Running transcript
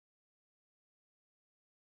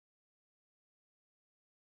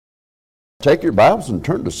Take your Bibles and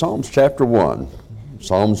turn to Psalms chapter 1.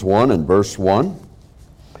 Psalms 1 and verse 1.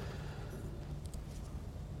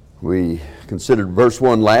 We considered verse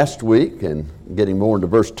 1 last week and getting more into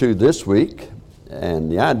verse 2 this week.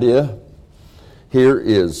 And the idea here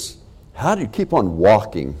is, how do you keep on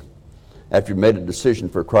walking after you've made a decision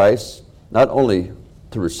for Christ, not only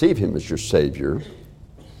to receive Him as your Savior,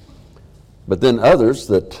 but then others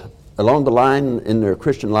that along the line in their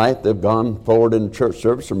Christian life, they've gone forward in church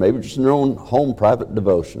service or maybe just in their own home private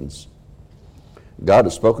devotions. God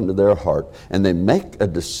has spoken to their heart, and they make a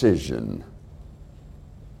decision.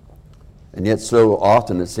 And yet so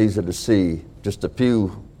often it's easy to see just a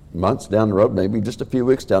few months down the road, maybe just a few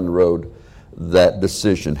weeks down the road, that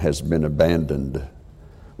decision has been abandoned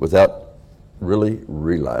without really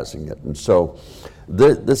realizing it. And so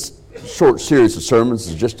this short series of sermons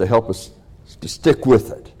is just to help us to stick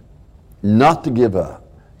with it. Not to give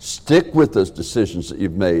up. Stick with those decisions that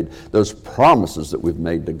you've made, those promises that we've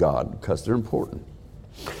made to God, because they're important.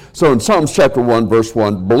 So in Psalms chapter 1, verse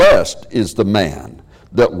 1, "Blessed is the man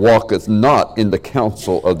that walketh not in the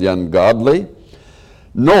counsel of the ungodly,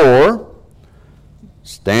 nor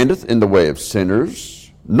standeth in the way of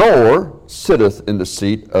sinners, nor sitteth in the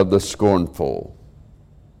seat of the scornful.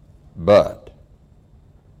 But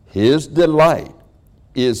his delight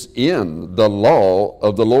is in the law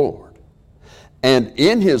of the Lord. And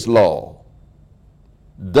in his law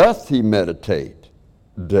doth he meditate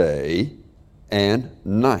day and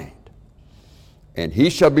night. And he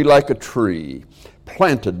shall be like a tree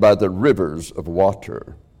planted by the rivers of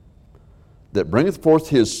water, that bringeth forth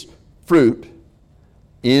his fruit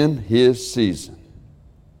in his season.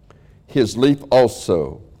 His leaf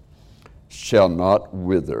also shall not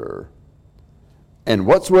wither. And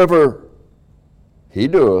whatsoever he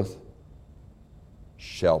doeth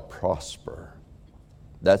shall prosper."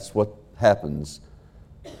 That's what happens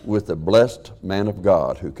with the blessed man of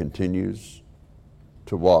God who continues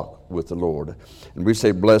to walk with the Lord. And we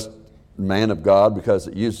say blessed man of God because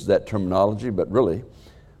it uses that terminology, but really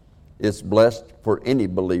it's blessed for any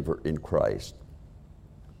believer in Christ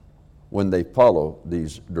when they follow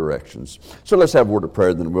these directions. So let's have a word of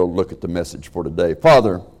prayer, then we'll look at the message for today.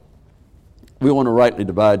 Father, we want to rightly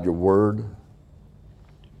divide your word.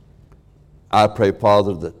 I pray,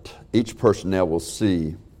 Father, that each person now will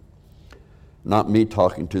see not me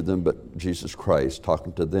talking to them, but Jesus Christ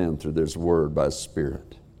talking to them through this word by His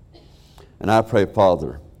Spirit. And I pray,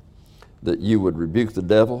 Father, that you would rebuke the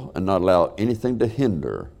devil and not allow anything to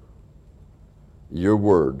hinder your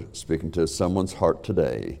word speaking to someone's heart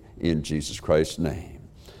today, in Jesus Christ's name.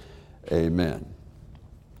 Amen.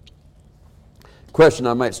 The question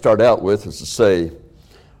I might start out with is to say,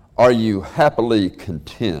 are you happily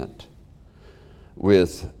content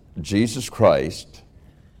with Jesus Christ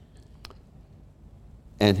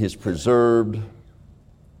and His preserved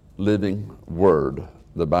living Word,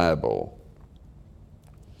 the Bible?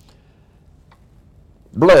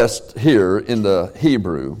 Blessed here in the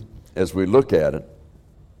Hebrew, as we look at it,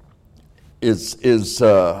 it is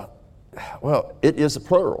a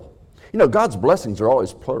plural. You know, God's blessings are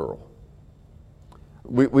always plural.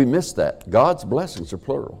 We miss that. God's blessings are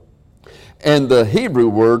plural. And the Hebrew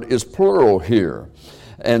word is plural here.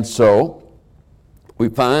 And so we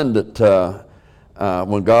find that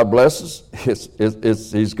when God blesses,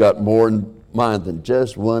 He's got more in mind than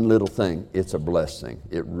just one little thing. It's a blessing.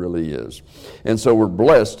 It really is. And so we're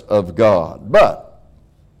blessed of God. But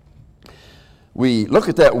we look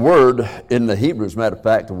at that word in the Hebrew, as a matter of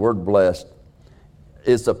fact, the word blessed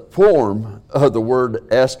is a form of the word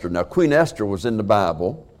Esther. Now, Queen Esther was in the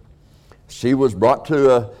Bible. She was brought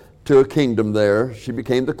to a kingdom there. She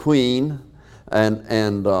became the queen,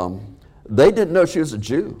 and they didn't know she was a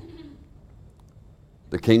Jew.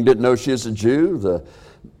 The king didn't know she was a Jew. The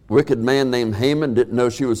wicked man named Haman didn't know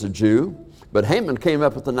she was a Jew. But Haman came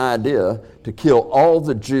up with an idea to kill all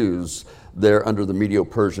the Jews there under the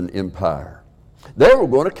Medo-Persian Empire. They were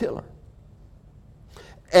going to kill her.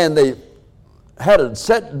 And they had a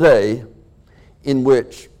set day in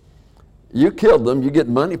which you killed them, you get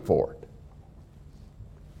money for it.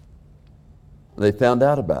 They found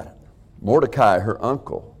out about it. Mordecai, her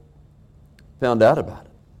uncle, found out about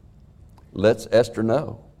it. Lets Esther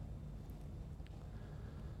know.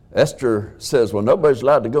 Esther says, well, nobody's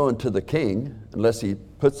allowed to go into the king unless he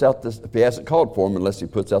puts out this, if he hasn't called for him, unless he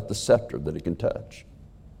puts out the scepter that he can touch.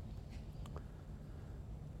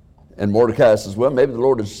 And Mordecai says, well, maybe the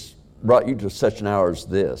Lord has brought you to such an hour as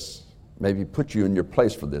this. Maybe He put you in your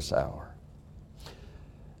place for this hour.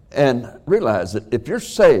 And realize that if you're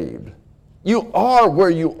saved, you are where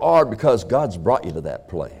you are because God's brought you to that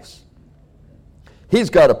place. He's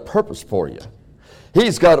got a purpose for you.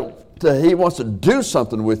 He wants to do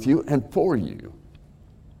something with you and for you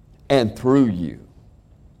and through you.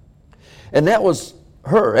 And that was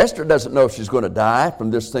her. Esther doesn't know if she's going to die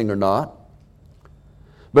from this thing or not.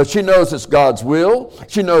 But she knows it's God's will.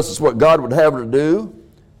 She knows it's what God would have her to do.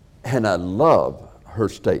 And I love her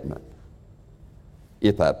statement.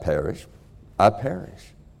 If I perish, I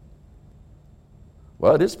perish.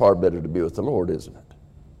 Well, it is far better to be with the Lord, isn't it?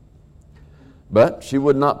 But she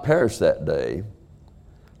would not perish that day.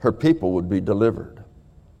 Her people would be delivered.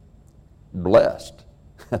 Blessed.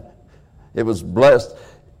 It was blessed.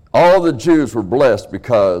 All the Jews were blessed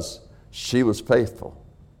because she was faithful.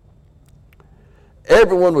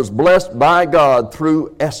 Everyone was blessed by God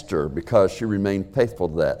through Esther because she remained faithful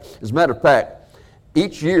to that. As a matter of fact,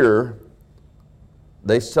 each year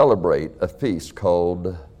they celebrate a feast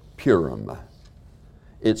called Purim.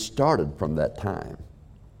 It started from that time,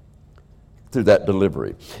 through that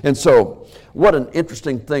delivery. And so, what an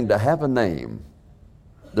interesting thing to have a name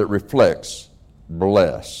that reflects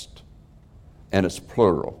blessed, and it's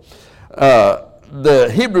plural.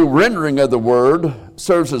 The Hebrew rendering of the word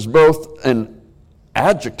serves as both an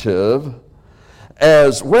adjective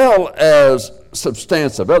as well as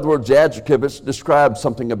substantive. In other words, the adjective describes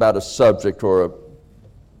something about a subject or a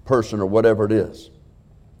person or whatever it is.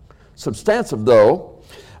 Substantive, though,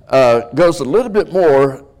 goes a little bit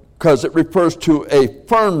more because it refers to a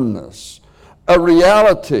firmness, a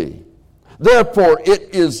reality. Therefore,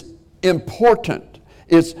 it is important,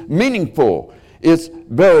 it's meaningful, it's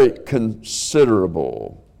very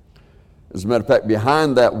considerable. As a matter of fact,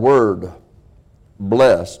 behind that word,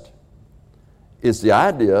 blessed, is the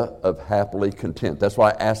idea of happily content. That's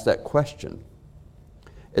why I asked that question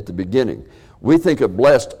at the beginning. We think of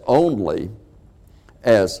blessed only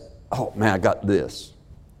as, oh man, I got this.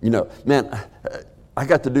 Man, I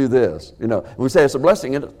got to do this. And we say it's a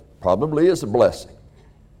blessing, and it probably is a blessing.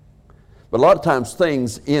 But a lot of times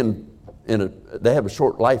things they have a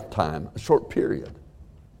short lifetime, a short period.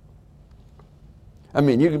 I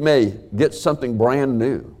mean, you may get something brand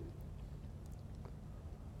new,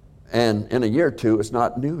 and in a year or two, it's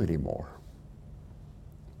not new anymore.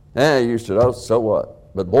 And you said, oh, so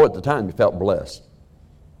what? But boy, at the time, you felt blessed.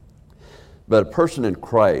 But a person in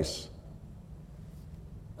Christ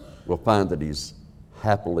will find that he's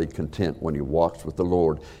happily content when he walks with the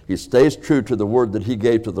Lord. He stays true to the word that he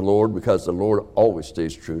gave to the Lord because the Lord always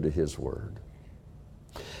stays true to his word.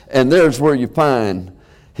 And there's where you find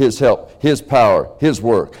his help, his power, his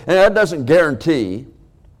work. And that doesn't guarantee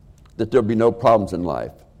that there'll be no problems in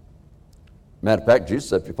life. Matter of fact, Jesus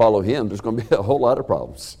said if you follow him, there's going to be a whole lot of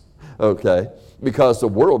problems, okay? Because the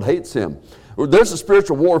world hates him. There's a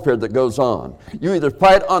spiritual warfare that goes on. You either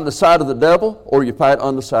fight on the side of the devil or you fight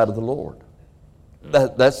on the side of the Lord.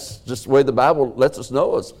 That's just the way the Bible lets us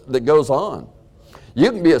know that goes on.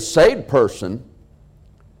 You can be a saved person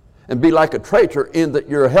and be like a traitor in that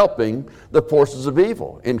you're helping the forces of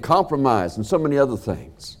evil in compromise and so many other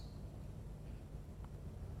things.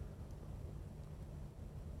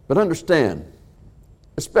 But understand,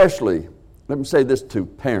 especially, let me say this to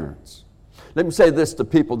parents. Let me say this to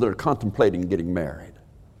people that are contemplating getting married.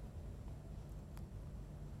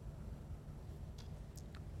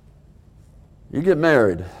 You get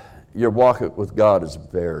married, your walk with God is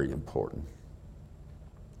very important.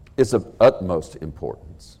 It's of utmost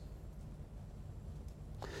importance.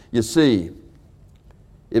 You see,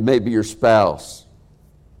 it may be your spouse.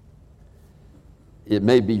 It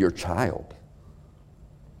may be your child.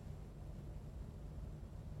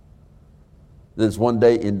 That is one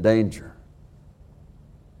day in danger.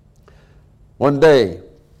 One day,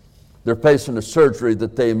 they're facing a surgery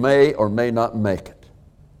that they may or may not make it.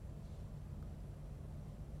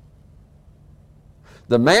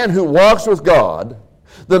 The man who walks with God,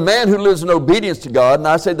 the man who lives in obedience to God, and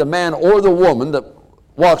I say the man or the woman that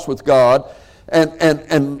walks with God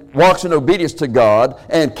and walks in obedience to God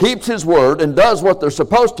and keeps his word and does what they're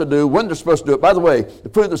supposed to do when they're supposed to do it. By the way, the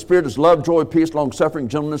fruit of the Spirit is love, joy, peace, long-suffering,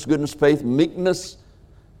 gentleness, goodness, faith, meekness.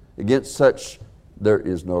 Against such there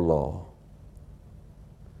is no law.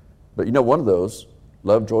 But one of those,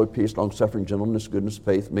 love, joy, peace, long-suffering, gentleness, goodness,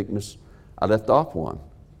 faith, meekness, I left off one.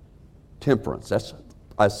 Temperance.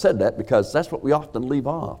 I said that because that's what we often leave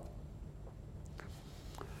off.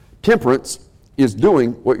 Temperance is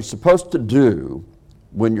doing what you're supposed to do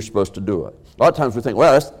when you're supposed to do it. A lot of times we think,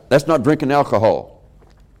 well, that's not drinking alcohol.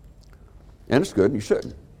 And it's good, and you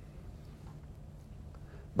shouldn't.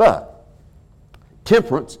 But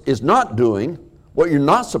temperance is not doing what you're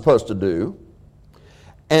not supposed to do,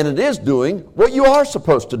 and it is doing what you are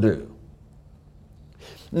supposed to do.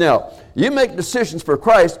 Now, you make decisions for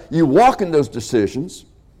Christ, you walk in those decisions,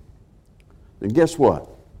 then guess what?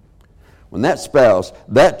 When that spouse,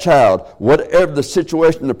 that child, whatever the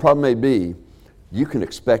situation, the problem may be, you can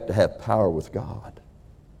expect to have power with God.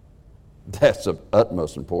 That's of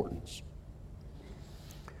utmost importance.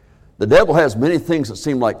 The devil has many things that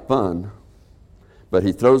seem like fun, but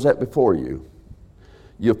he throws that before you.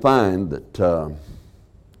 You'll find that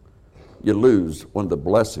you lose one of the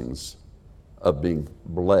blessings of being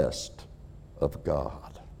blessed of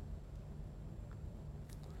God.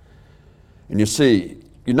 And you see,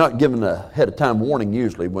 you're not given a ahead of time warning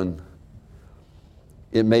usually when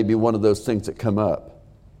it may be one of those things that come up.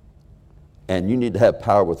 And you need to have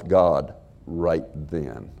power with God right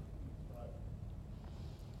then.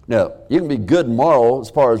 Now, you can be good and moral as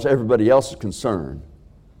far as everybody else is concerned.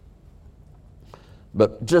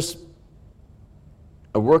 But just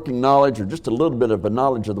a working knowledge or just a little bit of a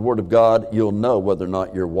knowledge of the Word of God, you'll know whether or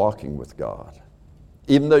not you're walking with God,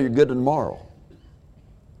 even though you're good and moral.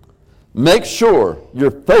 Make sure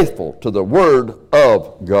you're faithful to the Word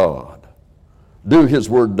of God. Do His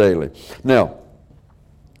Word daily. Now,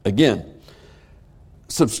 again,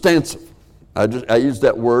 substantive. I used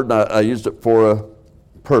that word, and I used it for a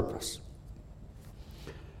purpose.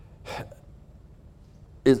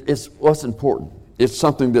 It's what's important. It's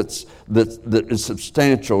something that is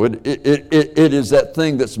substantial. It is that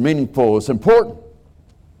thing that's meaningful. It's important.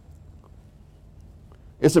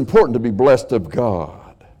 It's important to be blessed of God.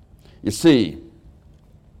 You see,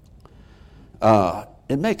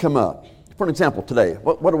 it may come up. For an example, today,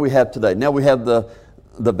 what do we have today? Now we have the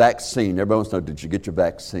vaccine. Everybody wants to know, did you get your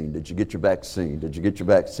vaccine? Did you get your vaccine? Did you get your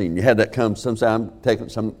vaccine? You had that come, some say I'm taking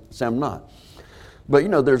it, some say I'm not. But you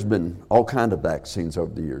know, there's been all kinds of vaccines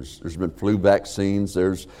over the years. There's been flu vaccines,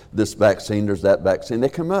 there's this vaccine, there's that vaccine. They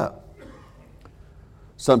come up.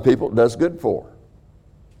 Some people it does good for.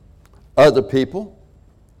 Other people,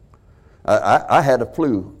 I had a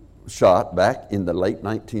flu shot back in the late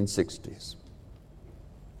 1960s.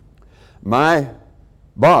 My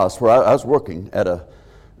boss, where I was working at a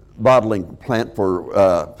bottling plant for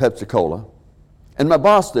Pepsi Cola, and my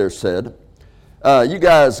boss there said, you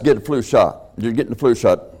guys get a flu shot. You're getting the flu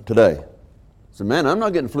shot today. I said, man, I'm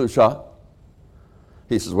not getting a flu shot.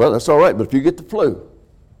 He says, well, that's all right, but if you get the flu,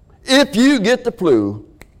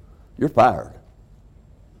 you're fired.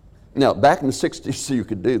 Now, back in the 60s, you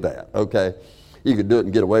could do that, okay? You could do it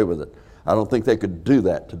and get away with it. I don't think they could do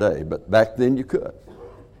that today, but back then you could.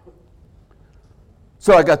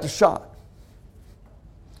 So I got the shot.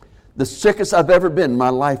 The sickest I've ever been in my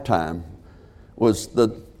lifetime was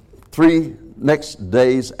the 3 next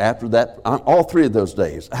days after that, all 3 of those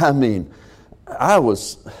days. I mean, I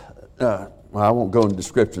was, I won't go into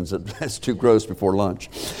descriptions, that's too gross before lunch.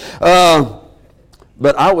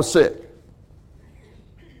 But I was sick.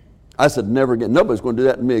 I said, never again. Nobody's going to do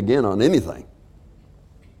that to me again on anything.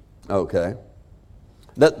 Okay.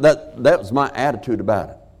 That was my attitude about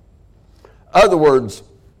it. Other words,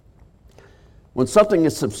 when something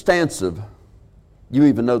is substantive, you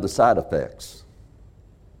even know the side effects.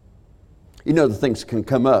 You know the things can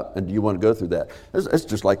come up, and do you want to go through that? It's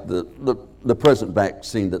just like the present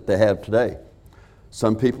vaccine that they have today.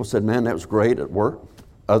 Some people said, man, that was great at work.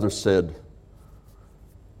 Others said,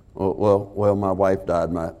 well, my wife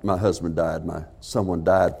died, my husband died, someone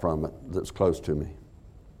died from it that was close to me.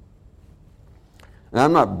 And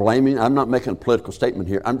I'm not blaming, I'm not making a political statement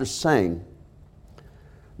here. I'm just saying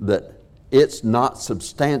that it's not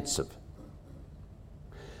substantive.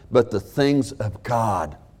 But the things of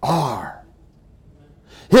God are.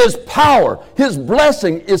 His power, His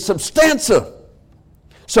blessing is substantive.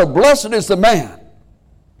 So blessed is the man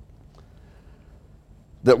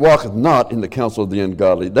that walketh not in the counsel of the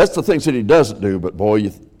ungodly. That's the things that he doesn't do, but boy,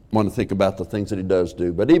 you want to think about the things that he does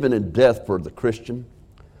do. But even in death for the Christian,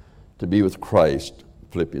 to be with Christ,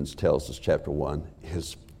 Philippians tells us, chapter 1,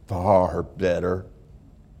 is far better.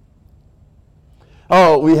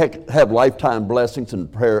 Oh, we have lifetime blessings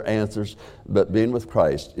and prayer answers, but being with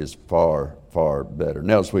Christ is far, far better.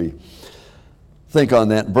 Now, as we think on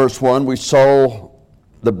that, in verse 1, we saw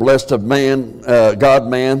the blessed of man,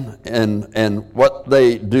 God-man, and what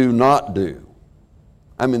they do not do.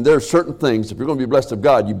 I mean, there are certain things, if you're going to be blessed of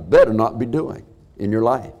God, you better not be doing in your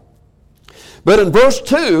life. But in verse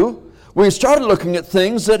 2, we started looking at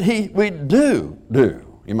things that we do,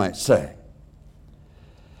 you might say.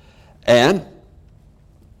 And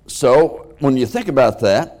so, when you think about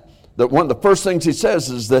that one of the first things he says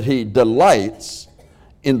is that he delights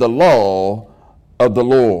in the law of the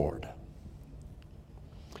Lord.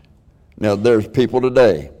 Now, there's people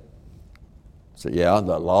today say, yeah,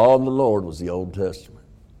 the law of the Lord was the Old Testament.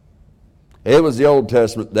 It was the Old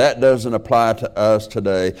Testament. That doesn't apply to us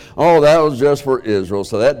today. Oh, that was just for Israel,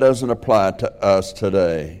 so that doesn't apply to us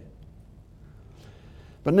today.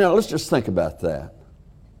 But now let's just think about that.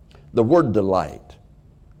 The word delight,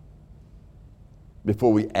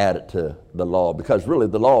 before we add it to the law, because really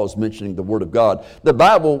the law is mentioning the Word of God. The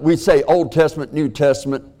Bible, we say Old Testament, New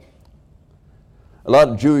Testament. A lot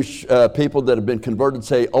of Jewish people that have been converted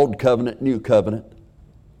say Old Covenant, New Covenant.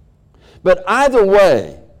 But either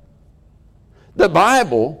way, the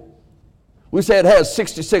Bible, we say it has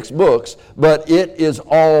 66 books, but it is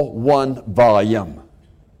all one volume.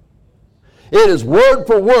 It is word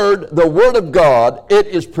for word the Word of God. It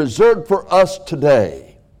is preserved for us today.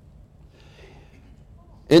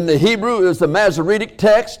 In the Hebrew, it was the Masoretic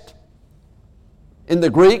text. In the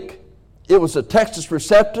Greek, it was the Textus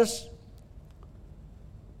Receptus.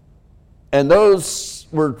 And those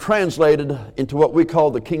were translated into what we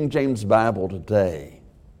call the King James Bible today.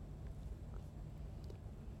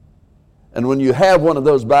 And when you have one of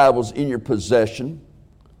those Bibles in your possession,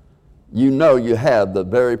 you know you have the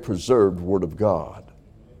very preserved Word of God.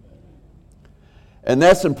 And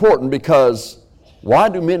that's important because why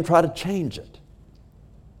do men try to change it?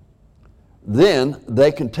 Then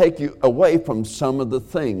they can take you away from some of the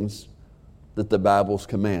things that the Bible's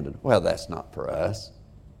commanded. Well, that's not for us.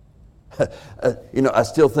 I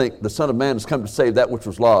still think the Son of Man has come to save that which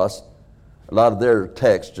was lost. A lot of their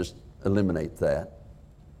texts just eliminate that.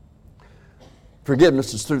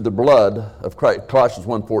 Forgiveness is through the blood of Christ. Colossians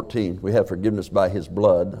 1:14, we have forgiveness by His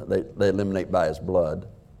blood. They eliminate by His blood.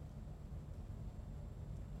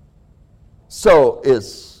 So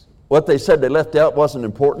is what they said they left out wasn't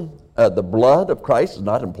important? The blood of Christ is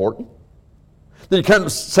not important? Did He come to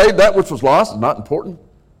save that which was lost is not important?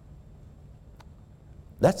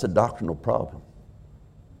 That's a doctrinal problem.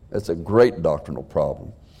 That's a great doctrinal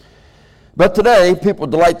problem. But today, people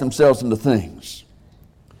delight themselves into things.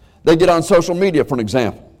 They get on social media, for an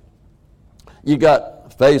example. You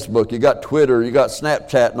got Facebook, you got Twitter, you got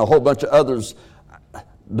Snapchat, and a whole bunch of others.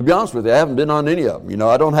 To be honest with you, I haven't been on any of them.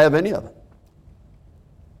 I don't have any of it.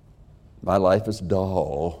 My life is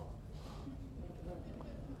dull.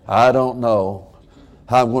 I don't know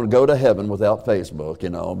how I'm going to go to heaven without Facebook,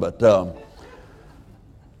 but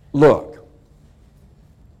look,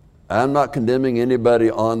 I'm not condemning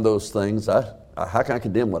anybody on those things. How can I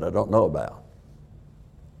condemn what I don't know about?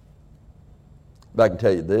 But I can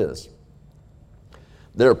tell you this.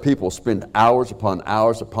 There are people who spend hours upon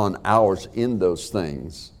hours upon hours in those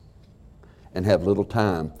things and have little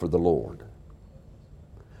time for the Lord.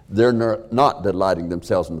 They're not delighting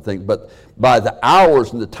themselves in the thing, but by the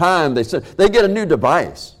hours and the time they spend, they get a new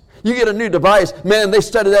device. You get a new device, man, they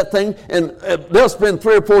study that thing, and they'll spend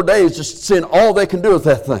 3 or 4 days just seeing all they can do with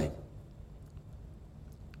that thing.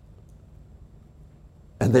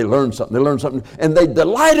 And they learn something, and they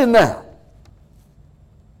delight in that.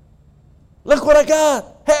 Look what I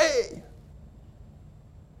got. Hey!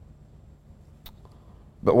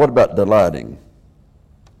 But what about delighting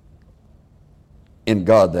in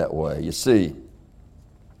God that way? You see,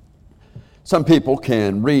 some people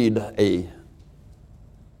can read a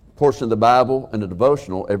portion of the Bible and a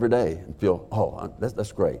devotional every day and feel,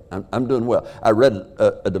 that's great. I'm doing well. I read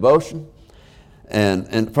a devotion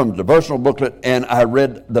and from a devotional booklet, and I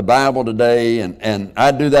read the Bible today, and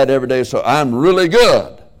I do that every day, so I'm really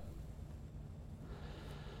good.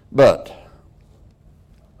 But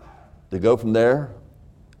to go from there,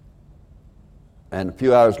 and a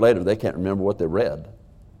few hours later, they can't remember what they read.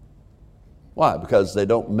 Why? Because they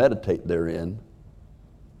don't meditate therein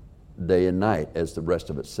day and night, as the rest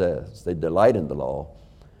of it says. They delight in the law,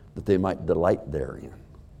 that they might delight therein.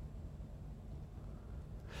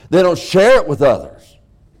 They don't share it with others.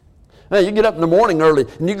 Now, you get up in the morning early,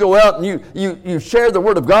 and you go out and you share the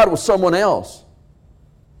Word of God with someone else.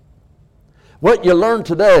 What you learn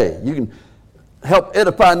today, you can help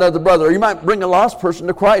edify another brother, or you might bring a lost person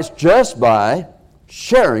to Christ just by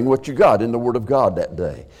sharing what you got in the Word of God that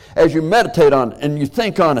day. As you meditate on it and you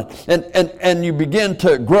think on it and you begin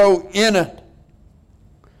to grow in it.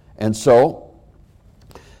 And so,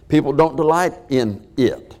 people don't delight in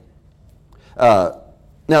it.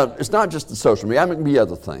 Now, it's not just the social media. I mean, it can be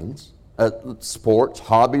other things. Sports,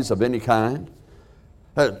 hobbies of any kind.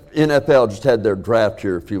 NFL just had their draft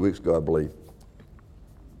here a few weeks ago, I believe.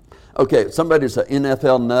 Okay, somebody's an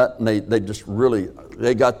NFL nut, and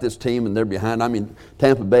they got this team and they're behind. I mean,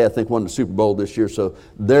 Tampa Bay, I think, won the Super Bowl this year, so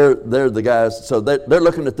they're the guys. So they're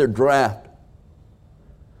looking at their draft.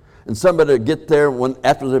 And somebody will get there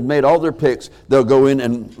after they've made all their picks, they'll go in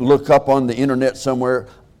and look up on the internet somewhere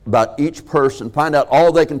about each person, find out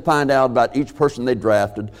all they can find out about each person they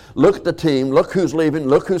drafted, look at the team, look who's leaving,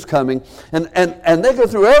 look who's coming, and they go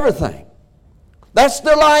through everything. That's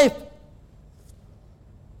their life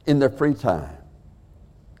in their free time.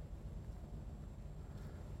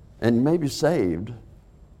 And you may be saved,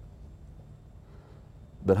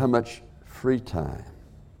 but how much free time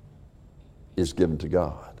is given to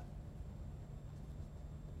God?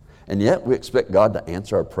 And yet we expect God to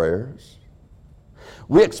answer our prayers.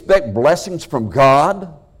 We expect blessings from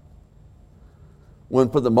God when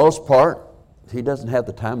for the most part He doesn't have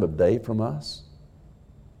the time of day from us.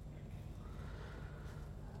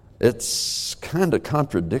 It's kind of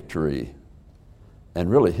contradictory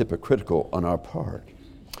and really hypocritical on our part.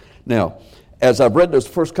 Now, as I've read those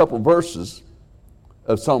first couple of verses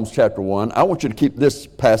of Psalms chapter 1, I want you to keep this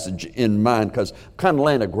passage in mind because I'm kind of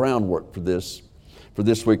laying a groundwork for this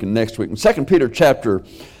week and next week. In 2 Peter chapter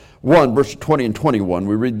 1, verses 20 and 21,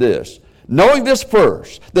 we read this. Knowing this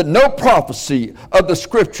first, that no prophecy of the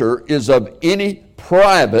Scripture is of any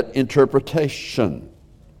private interpretation.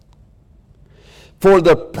 For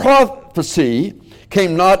the prophecy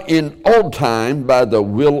came not in old time by the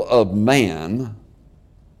will of man.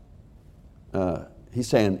 He's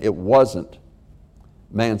saying it wasn't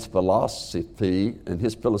man's philosophy and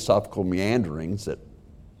his philosophical meanderings that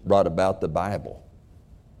brought about the Bible.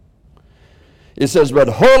 It says, but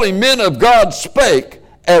holy men of God spake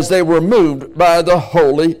as they were moved by the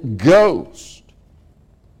Holy Ghost.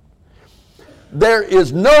 There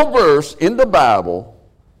is no verse in the Bible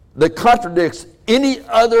that contradicts any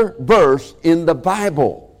other verse in the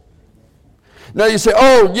Bible. Now you say,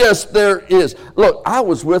 oh, yes, there is. Look, I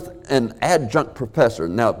was with an adjunct professor.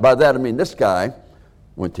 Now, by that I mean this guy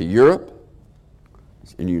went to Europe,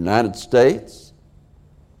 in the United States,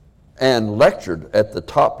 and lectured at the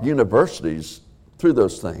top universities through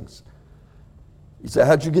those things. He said,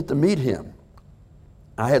 how'd you get to meet him?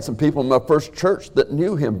 I had some people in my first church that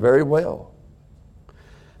knew him very well.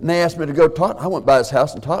 And they asked me to go talk. I went by his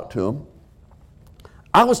house and talked to him.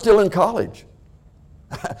 I was still in college.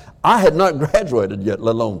 I had not graduated yet,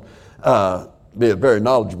 let alone be a very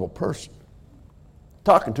knowledgeable person.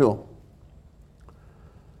 Talking to him.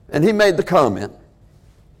 And he made the comment.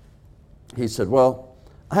 He said, well,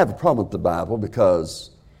 I have a problem with the Bible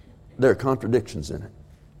because there are contradictions in it.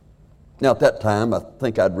 Now, at that time, I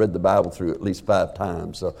think I'd read the Bible through at least 5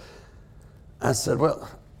 times. So I said, well,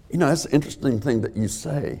 you know, that's an interesting thing that you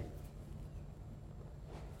say.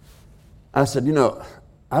 I said, you know,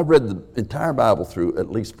 I read the entire Bible through at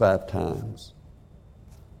least 5 times,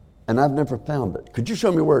 and I've never found it. Could you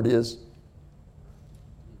show me where it is?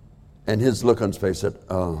 And his look on his face said,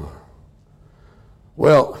 oh,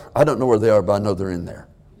 well, I don't know where they are, but I know they're in there.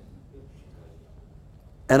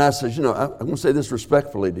 And I said, you know, I'm going to say this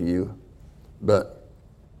respectfully to you, but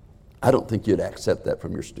I don't think you'd accept that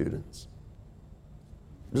from your students.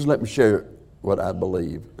 Just let me share what I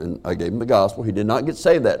believe. And I gave him the gospel. He did not get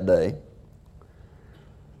saved that day.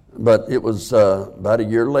 But it was about a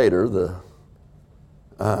year later, the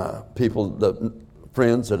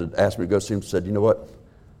friends that had asked me to go see him said, you know what?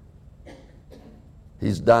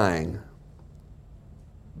 He's dying,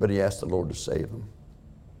 but he asked the Lord to save him.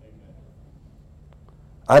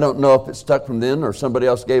 I don't know if it stuck from then or somebody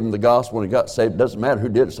else gave him the gospel when he got saved. It doesn't matter who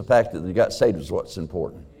did it. It's the fact that he got saved is what's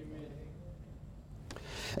important.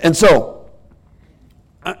 And so,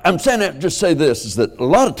 I'm saying that to just say this, is that a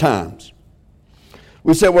lot of times,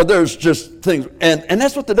 we say, well, there's just things, and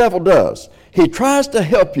that's what the devil does. He tries to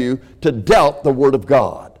help you to doubt the Word of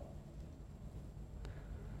God.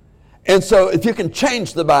 And so if you can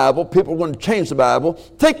change the Bible, people are going to change the Bible,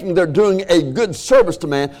 thinking they're doing a good service to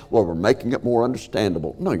man. Well, we're making it more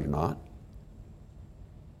understandable. No, you're not.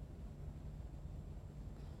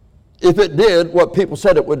 If it did what people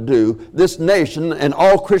said it would do, this nation and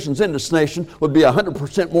all Christians in this nation would be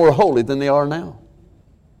 100% more holy than they are now.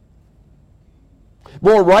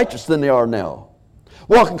 More righteous than they are now.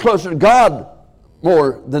 Walking closer to God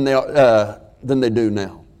more than they do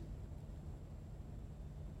now.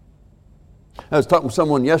 I was talking with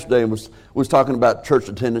someone yesterday and was talking about church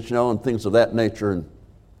attendance, you know, and things of that nature. And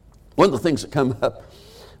one of the things that came up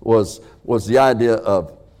was the idea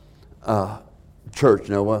of church.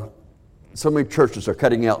 You know, well, so many churches are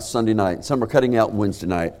cutting out Sunday night. Some are cutting out Wednesday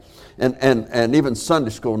night. And even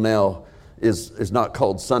Sunday school now is not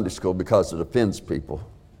called Sunday school because it offends people.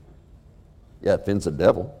 Yeah, it offends the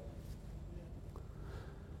devil.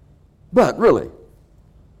 But really,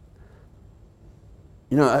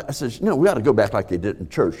 you know, I said, you know, we ought to go back like they did in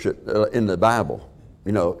church, in the Bible.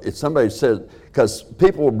 You know, if somebody said, because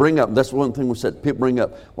people will bring up, that's one thing we said, people bring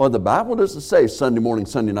up, well, the Bible doesn't say Sunday morning,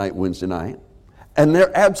 Sunday night, Wednesday night. And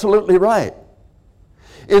they're absolutely right.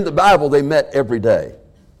 In the Bible, they met every day.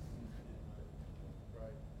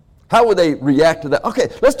 How would they react to that? Okay,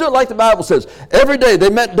 let's do it like the Bible says. Every day, they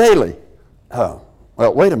met daily. Oh,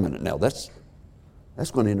 well, wait a minute now. That's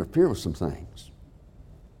going to interfere with some things.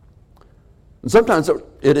 And sometimes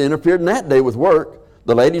it interfered in that day with work.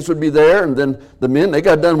 The ladies would be there, and then the men, they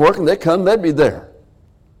got done working, they'd come, they'd be there.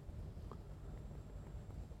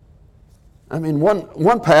 I mean,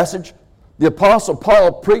 one passage, the Apostle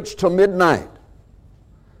Paul preached till midnight.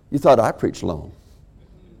 You thought I preached long.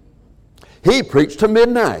 He preached till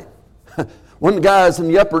midnight. One of the guys in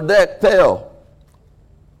the upper deck fell.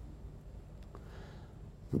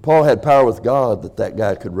 And Paul had power with God that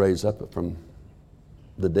guy could raise up from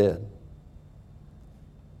the dead.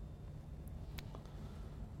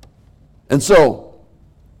 And so,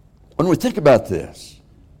 when we think about this,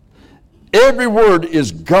 every word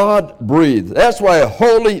is God-breathed. That's why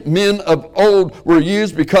holy men of old were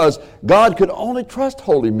used, because God could only trust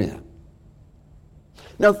holy men.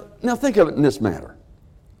 Now think of it in this manner.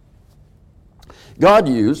 God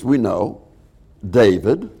used, we know,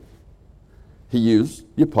 David. He used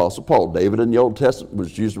the Apostle Paul. David in the Old Testament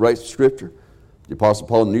was used to write some Scripture. The Apostle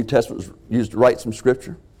Paul in the New Testament was used to write some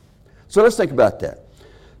Scripture. So let's think about that.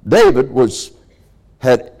 David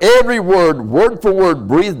had every word for word,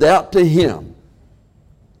 breathed out to him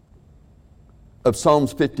of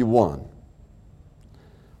Psalms 51.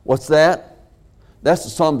 What's that? That's the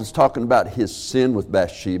psalm that's talking about his sin with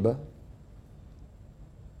Bathsheba.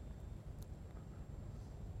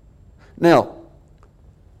 Now,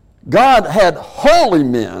 God had holy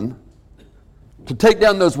men to take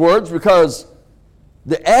down those words, because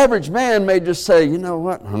the average man may just say, you know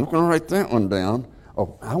what, I'm not going to write that one down.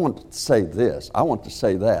 Oh, I want to say this. I want to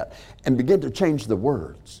say that. And begin to change the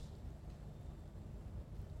words.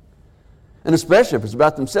 And especially if it's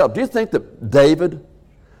about themselves. Do you think that David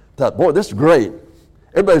thought, boy, this is great.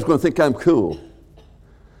 Everybody's going to think I'm cool.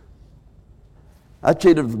 I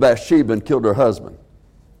cheated with Bathsheba and killed her husband.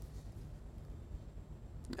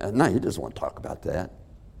 No, he doesn't want to talk about that.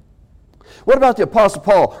 What about the Apostle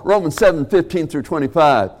Paul, Romans 7:15 through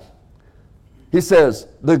 25? He says,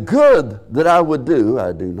 the good that I would do,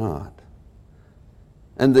 I do not.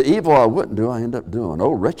 And the evil I wouldn't do, I end up doing.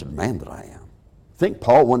 Oh, wretched man that I am. Think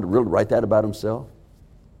Paul wanted to really write that about himself?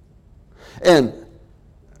 And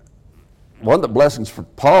one of the blessings for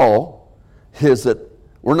Paul is that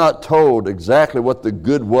we're not told exactly what the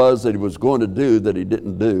good was that he was going to do that he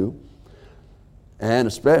didn't do. And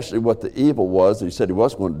especially what the evil was that he said he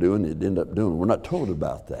was going to do and he ended up doing. We're not told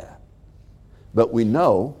about that. But we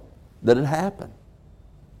know that it happened.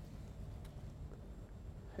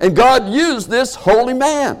 And God used this holy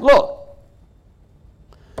man. Look,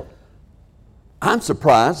 I'm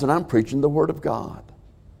surprised that I'm preaching the Word of God.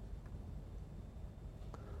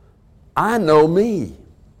 I know me.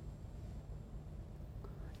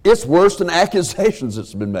 It's worse than accusations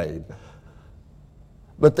that's been made.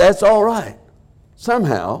 But that's all right.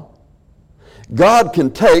 Somehow, God can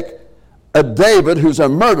take a David who's a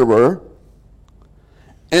murderer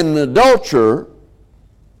and an adulterer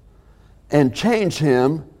and change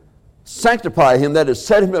him, sanctify him, that is,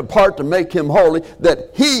 set him apart to make him holy,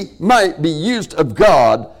 that he might be used of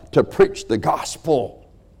God to preach the gospel.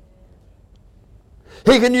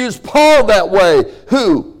 He can use Paul that way,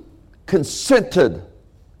 who consented,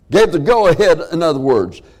 gave the go-ahead, in other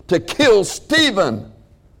words, to kill Stephen,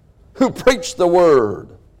 who preached the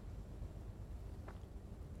word.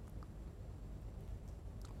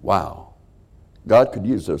 Wow. God could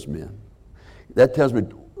use those men. That tells me,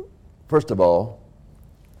 first of all,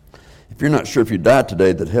 if you're not sure if you die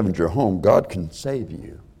today that heaven's your home, God can save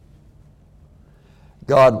you.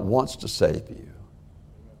 God wants to save you.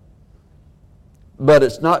 But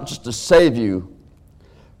it's not just to save you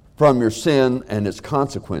from your sin and its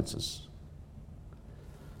consequences.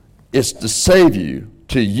 It's to save you,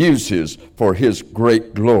 to use for His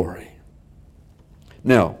great glory.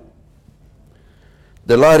 Now,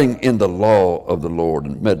 delighting in the law of the Lord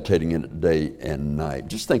and meditating in it day and night.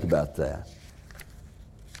 Just think about that.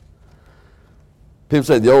 People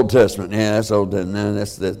say the Old Testament, yeah, that's Old Testament. No,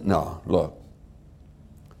 that's that. No, look.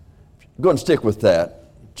 Go and stick with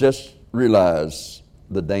that. Just realize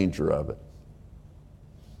the danger of it.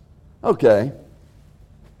 Okay.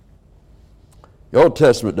 The Old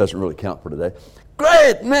Testament doesn't really count for today.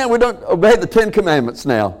 Great, man, we don't obey the 10 Commandments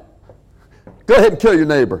now. Go ahead and kill your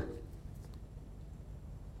neighbor.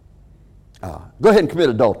 Go ahead and commit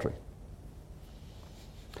adultery.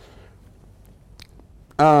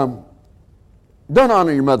 Don't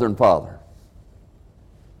honor your mother and father.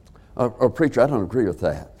 Or preacher, I don't agree with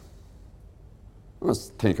that. Well, it's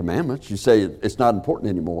the Ten Commandments. You say it's not important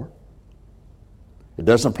anymore. It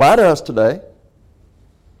doesn't apply to us today.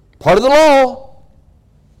 Part of the law.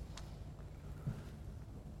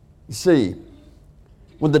 You see,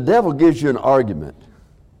 when the devil gives you an argument,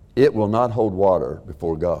 it will not hold water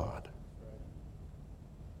before God.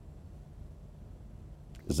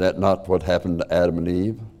 Is that not what happened to Adam and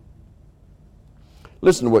Eve?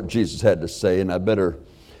 Listen to what Jesus had to say, and I better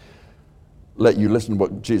let you listen to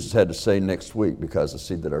what Jesus had to say next week, because I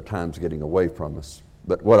see that our time's getting away from us.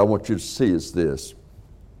 But what I want you to see is this.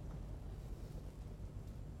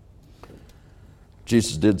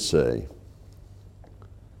 Jesus did say,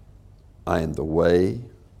 I am the way,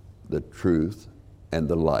 the truth, and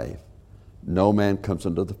the life. No man comes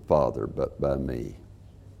unto the Father but by me.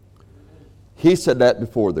 He said that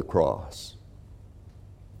before the cross.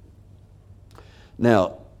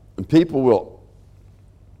 Now, people will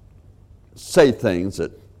say things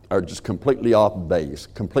that are just completely off base,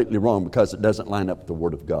 completely wrong, because it doesn't line up with the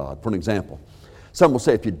Word of God. For an example, some will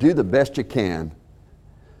say, if you do the best you can,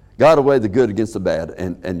 God will weigh the good against the bad,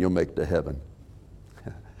 and you'll make it to heaven.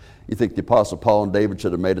 You think the Apostle Paul and David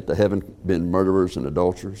should have made it to heaven, been murderers and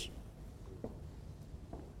adulterers?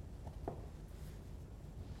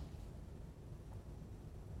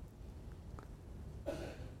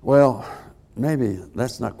 Well, maybe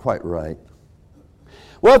that's not quite right.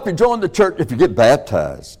 Well, if you join the church, if you get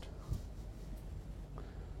baptized.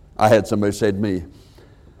 I had somebody say to me,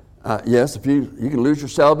 yes, if you can lose your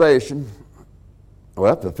salvation.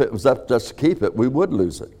 Well, if it was up to us to keep it, we would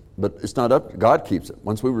lose it. But it's not up to God keeps it.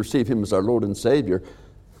 Once we receive Him as our Lord and Savior,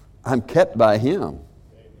 I'm kept by Him.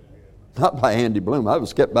 Not by Andy Bloom. I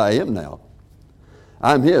was kept by Him now.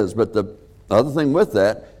 I'm His. But the other thing with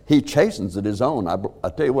that, He chastens at His own. I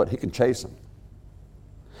tell you what, He can chasten.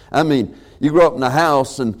 I mean, you grow up in a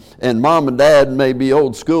house and mom and dad may be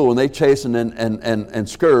old school and they chasten and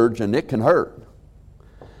scourge, and it can hurt.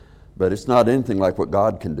 But it's not anything like what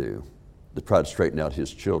God can do to try to straighten out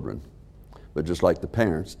His children. But just like the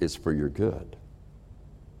parents, it's for your good.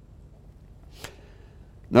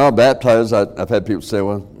 Now, baptized, I've had people say,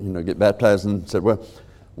 well, get baptized, and said, well,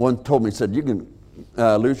 one told me, said, you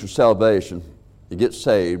can lose your salvation, you get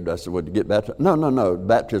saved. I said, well, you get baptized? No,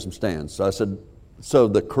 baptism stands. So I said, so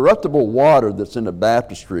the corruptible water that's in the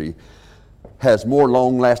baptistry has more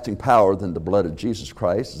long-lasting power than the blood of Jesus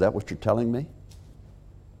Christ. Is that what you're telling me?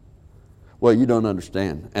 Well, you don't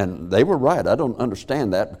understand. And they were right. I don't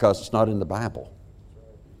understand that because it's not in the Bible.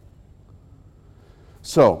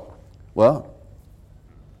 So, well,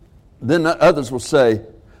 then others will say,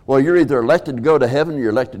 well, you're either elected to go to heaven or you're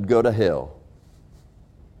elected to go to hell.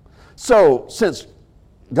 So, since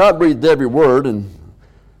God breathed every word, and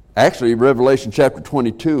actually Revelation chapter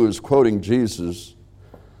 22 is quoting Jesus,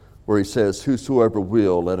 where He says, whosoever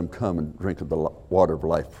will, let him come and drink of the water of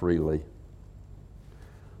life freely.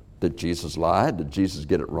 Did Jesus lie? Did Jesus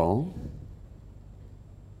get it wrong?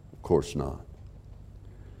 Of course not.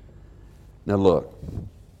 Now look,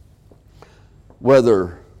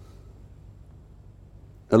 whether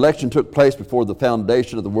election took place before the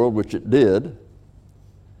foundation of the world, which it did,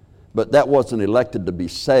 but that wasn't elected to be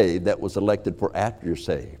saved, that was elected for after you're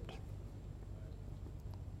saved.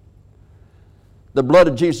 The blood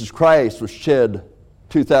of Jesus Christ was shed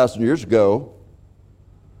 2,000 years ago.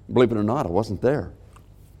 Believe it or not, I wasn't there.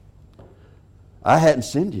 I hadn't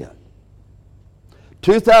sinned yet.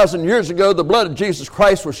 2,000 years ago, the blood of Jesus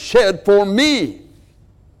Christ was shed for me.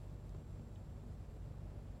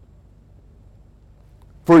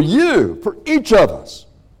 For you, for each of us.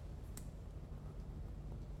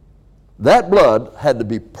 That blood had to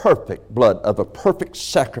be perfect blood of a perfect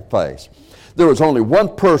sacrifice. There was only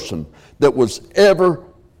one person that was ever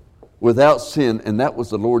without sin, and that was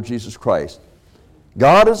the Lord Jesus Christ.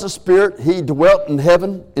 God is a spirit. He dwelt in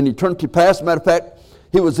heaven in eternity past. Matter of fact,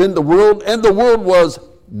 He was in the world, and the world was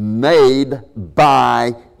made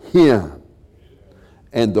by Him.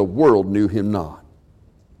 And the world knew Him not.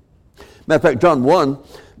 Matter of fact, John 1,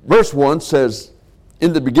 verse 1 says,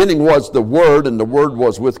 in the beginning was the Word, and the Word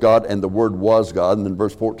was with God, and the Word was God. And then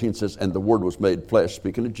verse 14 says, and the Word was made flesh,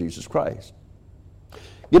 speaking of Jesus Christ.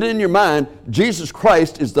 Get it in your mind, Jesus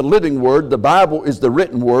Christ is the living Word, the Bible is the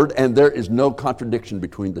written Word, and there is no contradiction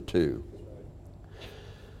between the two.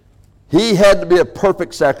 He had to be a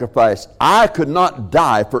perfect sacrifice. I could not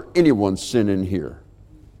die for anyone's sin in here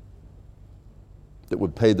that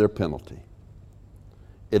would pay their penalty.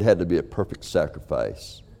 It had to be a perfect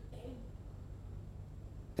sacrifice.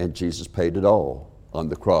 And Jesus paid it all on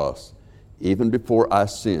the cross. Even before I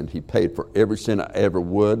sinned, He paid for every sin I ever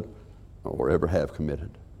would or ever have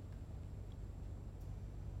committed.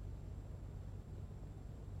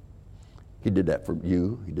 He did that for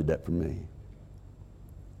you. He did that for me.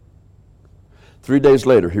 3 days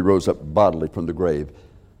later, he rose up bodily from the grave.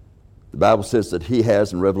 The Bible says that he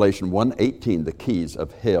has, in Revelation 1:18, the keys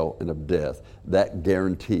of hell and of death. That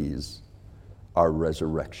guarantees our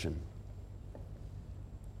resurrection.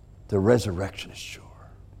 The resurrection is sure.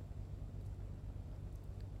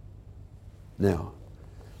 Now,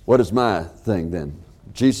 what is my thing then?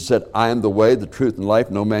 Jesus said, I am the way, the truth, and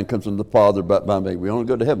life. No man comes unto the Father but by me. We only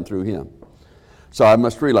go to heaven through him. So I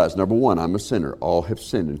must realize, number one, I'm a sinner. All have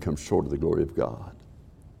sinned and come short of the glory of God.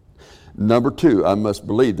 Number two, I must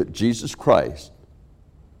believe that Jesus Christ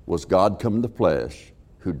was God come in the flesh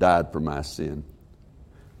who died for my sin.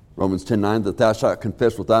 Romans 10:9, that thou shalt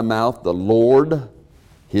confess with thy mouth the Lord,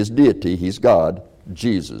 his deity, he's God,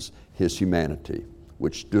 Jesus, his humanity,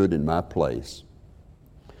 which stood in my place.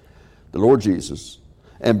 The Lord Jesus,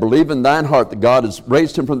 and believe in thine heart that God has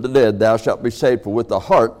raised him from the dead, thou shalt be saved. For with the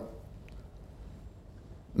heart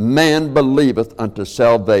man believeth unto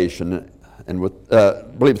salvation, and with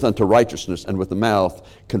believeth unto righteousness, and with the mouth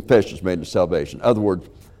confession is made unto salvation. In other words,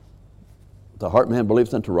 the heart man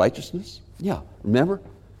believeth unto righteousness. Yeah, remember?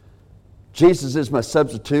 Jesus is my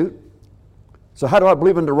substitute. So how do I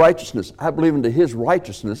believe unto righteousness? I believe unto his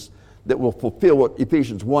righteousness that will fulfill what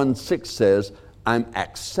Ephesians 1:6 says, I'm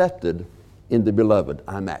accepted in the beloved.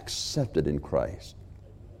 I'm accepted in Christ.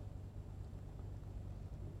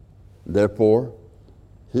 Therefore,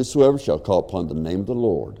 whosoever shall call upon the name of the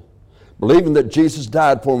Lord, believing that Jesus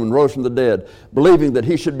died for him and rose from the dead, believing that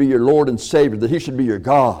he should be your Lord and Savior, that he should be your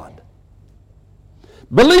God,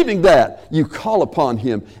 believing that, you call upon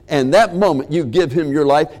him, and that moment you give him your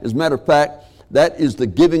life. As a matter of fact, that is the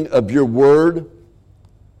giving of your word.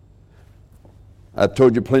 I've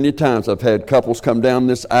told you plenty of times, I've had couples come down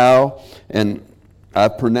this aisle, and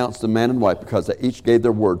I've pronounced the man and wife because they each gave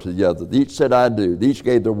their word to the other. They each said, I do. They each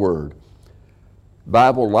gave their word.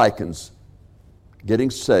 Bible likens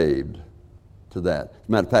getting saved to that. As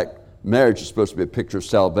a matter of fact, marriage is supposed to be a picture of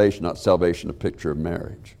salvation, not salvation a picture of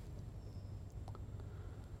marriage.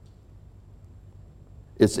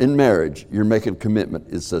 It's in marriage, you're making a commitment.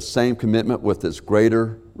 It's the same commitment with this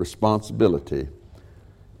greater responsibility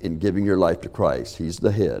in giving your life to Christ. He's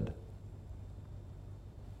the head.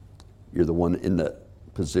 You're the one in the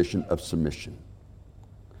position of submission.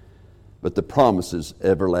 But the promise is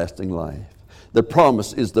everlasting life. The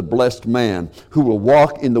promise is the blessed man who will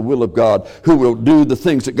walk in the will of God, who will do the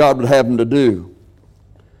things that God would have him to do.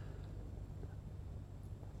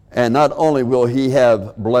 And not only will he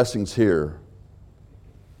have blessings here,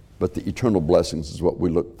 but the eternal blessings is what we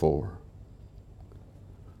look for.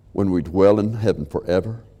 When we dwell in heaven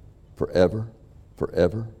forever, forever,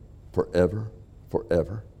 forever, forever,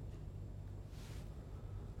 forever.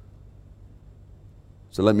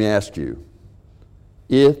 So let me ask you,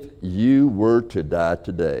 if you were to die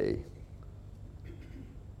today,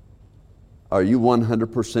 are you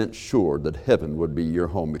 100% sure that heaven would be your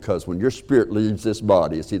home? Because when your spirit leaves this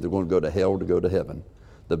body, it's either going to go to hell or to go to heaven.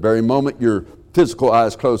 The very moment your physical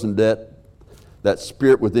eyes close in death, that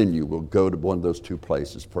spirit within you will go to one of those two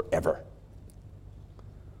places forever.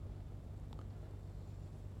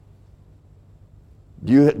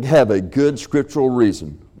 Do you have a good scriptural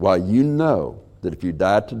reason why you know that if you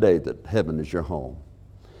died today that heaven is your home?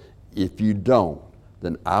 If you don't,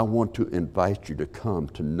 then I want to invite you to come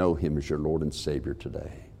to know him as your Lord and Savior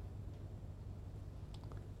today.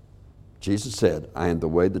 Jesus said, I am the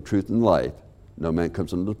way, the truth, and life. No man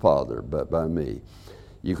comes unto the Father but by me.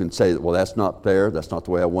 You can say, well, that's not fair. That's not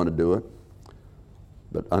the way I want to do it.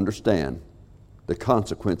 But understand, the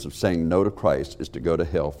consequence of saying no to Christ is to go to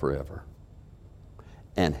hell forever.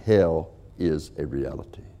 And hell is a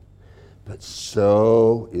reality. But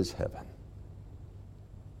so is heaven.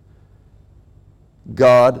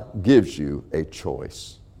 God gives you a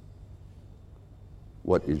choice.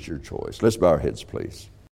 What is your choice? Let's bow our heads, please.